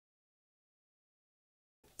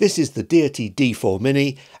This is the Deity D4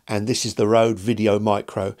 Mini and this is the Rode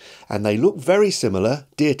VideoMicro, and they look very similar.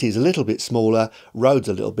 Deity is a little bit smaller, Rode's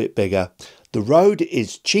a little bit bigger. The Rode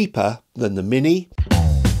is cheaper than the Mini.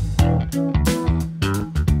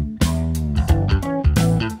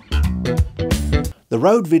 The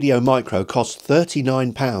Rode VideoMicro costs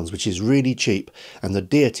 £39, which is really cheap, and the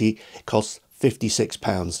Deity costs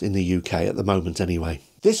 £56 in the UK at the moment anyway.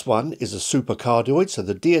 This one is a supercardioid, so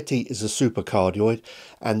the Deity is a supercardioid,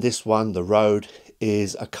 and this one, the Rode,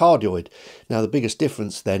 is a cardioid. Now the biggest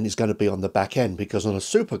difference then is going to be on the back end, because on a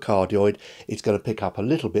supercardioid it's going to pick up a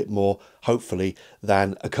little bit more, hopefully,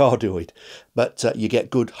 than a cardioid. But you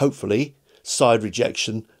get good, hopefully, side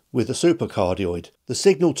rejection with a supercardioid. The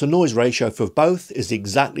signal to noise ratio for both is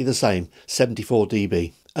exactly the same, 74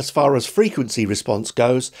 dB. As far as frequency response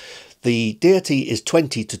goes, the Deity is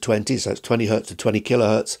 20 to 20, so it's 20 Hz to 20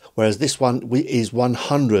 kHz, whereas this one is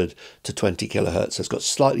 100 to 20 kHz, so it's got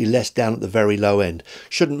slightly less down at the very low end.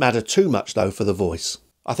 Shouldn't matter too much though for the voice.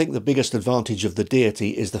 I think the biggest advantage of the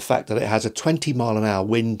Deity is the fact that it has a 20-mile-an-hour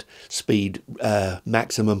wind speed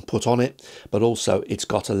maximum put on it, but also it's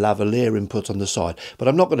got a lavalier input on the side. But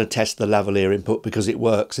I'm not going to test the lavalier input because it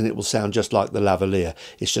works and it will sound just like the lavalier.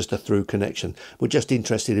 It's just a through connection. We're just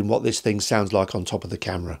interested in what this thing sounds like on top of the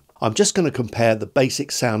camera. I'm just going to compare the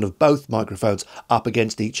basic sound of both microphones up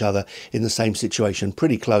against each other in the same situation,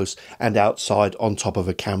 pretty close, and outside on top of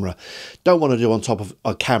a camera. Don't want to do on top of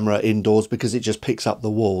a camera indoors because it just picks up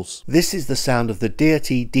the walls. This is the sound of the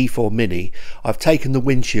Deity D4 Mini. I've taken the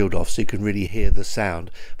windshield off so you can really hear the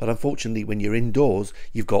sound, but unfortunately when you're indoors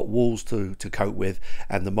you've got walls to cope with,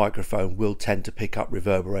 and the microphone will tend to pick up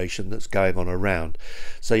reverberation that's going on around.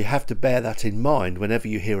 So you have to bear that in mind whenever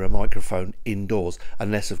you hear a microphone indoors,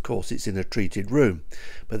 unless of course it's in a treated room.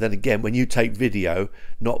 But then again, when you take video,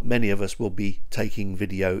 not many of us will be taking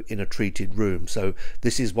video in a treated room, so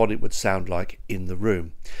this is what it would sound like in the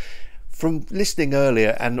room. From listening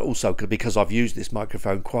earlier, and also because I've used this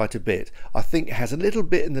microphone quite a bit, I think it has a little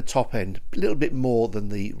bit in the top end, a little bit more than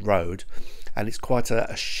the Rode, and it's quite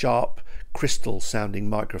a sharp crystal sounding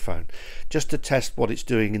microphone. Just to test what it's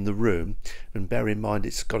doing in the room, and bear in mind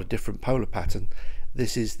it's got a different polar pattern.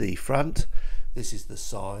 This is the front, this is the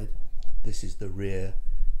side, this is the rear,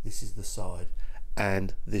 this is the side,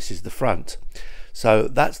 and this is the front. So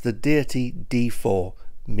that's the Deity D4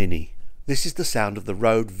 Mini. This is the sound of the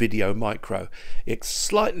Rode VideoMicro. It's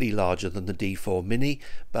slightly larger than the D4 Mini,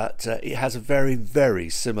 but it has a very, very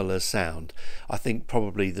similar sound. I think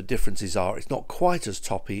probably the differences are it's not quite as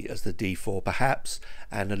toppy as the D4 perhaps,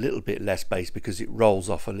 and a little bit less bass because it rolls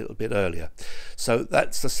off a little bit earlier. So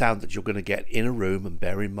that's the sound that you're going to get in a room, and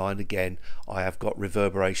bear in mind again, I have got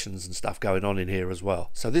reverberations and stuff going on in here as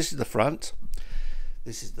well. So this is the front,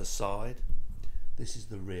 this is the side, this is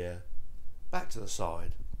the rear, back to the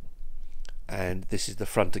side, and this is the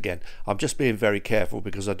front again. I'm just being very careful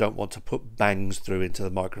because I don't want to put bangs through into the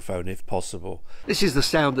microphone if possible. This is the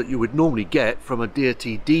sound that you would normally get from a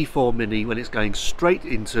Deity D4 Mini when it's going straight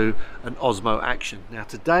into an Osmo Action. Now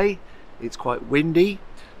today it's quite windy,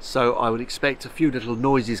 so I would expect a few little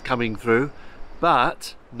noises coming through,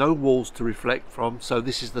 but no walls to reflect from, so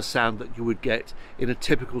this is the sound that you would get in a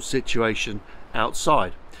typical situation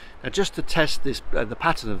outside. Now just to test this, the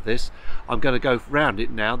pattern of this, I'm going to go round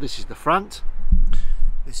it now. This is the front,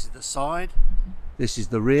 this is the side, this is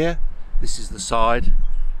the rear, this is the side,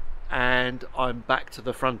 and I'm back to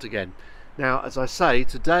the front again. Now as I say,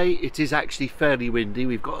 today it is actually fairly windy.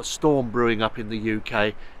 We've got a storm brewing up in the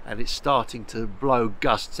UK and it's starting to blow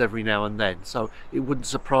gusts every now and then, so it wouldn't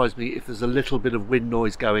surprise me if there's a little bit of wind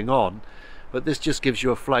noise going on. But this just gives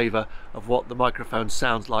you a flavour of what the microphone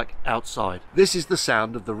sounds like outside. This is the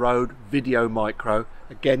sound of the Rode VideoMicro.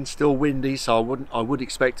 Again, still windy, so I would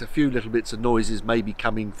expect a few little bits of noises maybe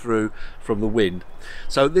coming through from the wind.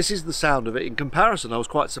 So this is the sound of it. In comparison, I was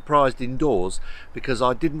quite surprised indoors because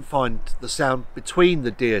I didn't find the sound between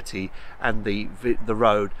the Deity and the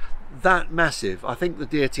Rode that massive. I think the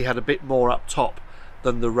Deity had a bit more up top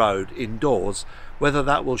than the Rode indoors. Whether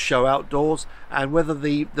that will show outdoors, and whether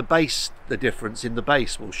the bass, the difference in the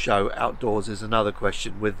bass will show outdoors is another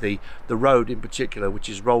question, with the Rode in particular, which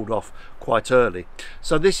is rolled off quite early.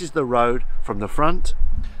 So this is the Rode from the front,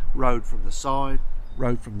 Rode from the side,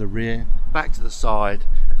 Rode from the rear, back to the side,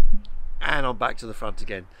 and I'm back to the front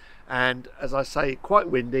again. And as I say,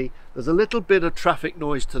 quite windy. There's a little bit of traffic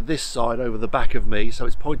noise to this side over the back of me, so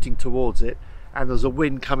it's pointing towards it, and there's a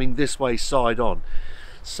wind coming this way side on.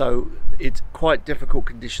 so it's quite difficult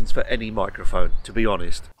conditions for any microphone, to be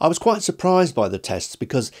honest. I was quite surprised by the tests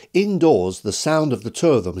because indoors the sound of the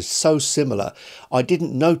two of them is so similar. I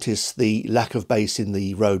didn't notice the lack of bass in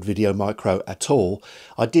the Rode VideoMicro at all.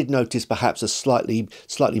 I did notice perhaps a slightly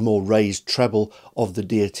more raised treble of the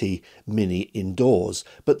Deity Mini indoors,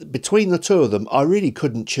 but between the two of them I really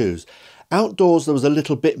couldn't choose. Outdoors there was a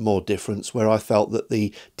little bit more difference, where I felt that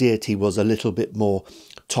the Deity was a little bit more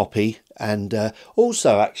toppy, and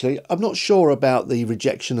also actually I'm not sure about the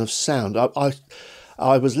rejection of sound.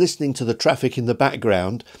 I was listening to the traffic in the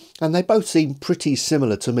background and they both seem pretty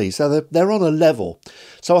similar to me, so they're on a level.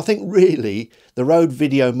 So I think really the Rode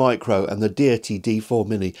VideoMicro and the Deity D4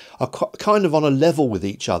 Mini are kind of on a level with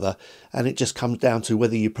each other, and it just comes down to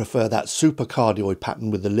whether you prefer that super cardioid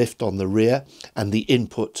pattern with the lift on the rear and the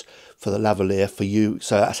input for the lavalier for you.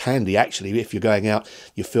 So that's handy actually if you're going out,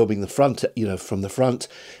 you're filming the front, you know, from the front,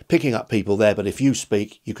 picking up people there, but if you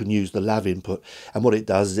speak you can use the lav input, and what it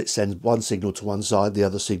does is it sends one signal to one side, the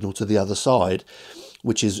other signal to the other side,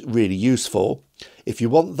 which is really useful. If you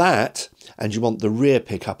want that and you want the rear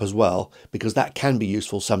pickup as well, because that can be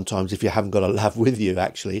useful sometimes if you haven't got a lav with you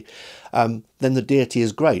actually, then the Deity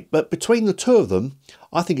is great. But between the two of them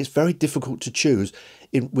I think it's very difficult to choose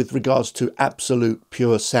with regards to absolute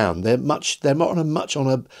pure sound. They're not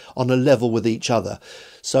on a level with each other,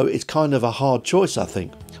 so it's kind of a hard choice I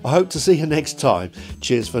think. I hope to see you next time.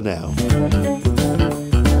 Cheers for now.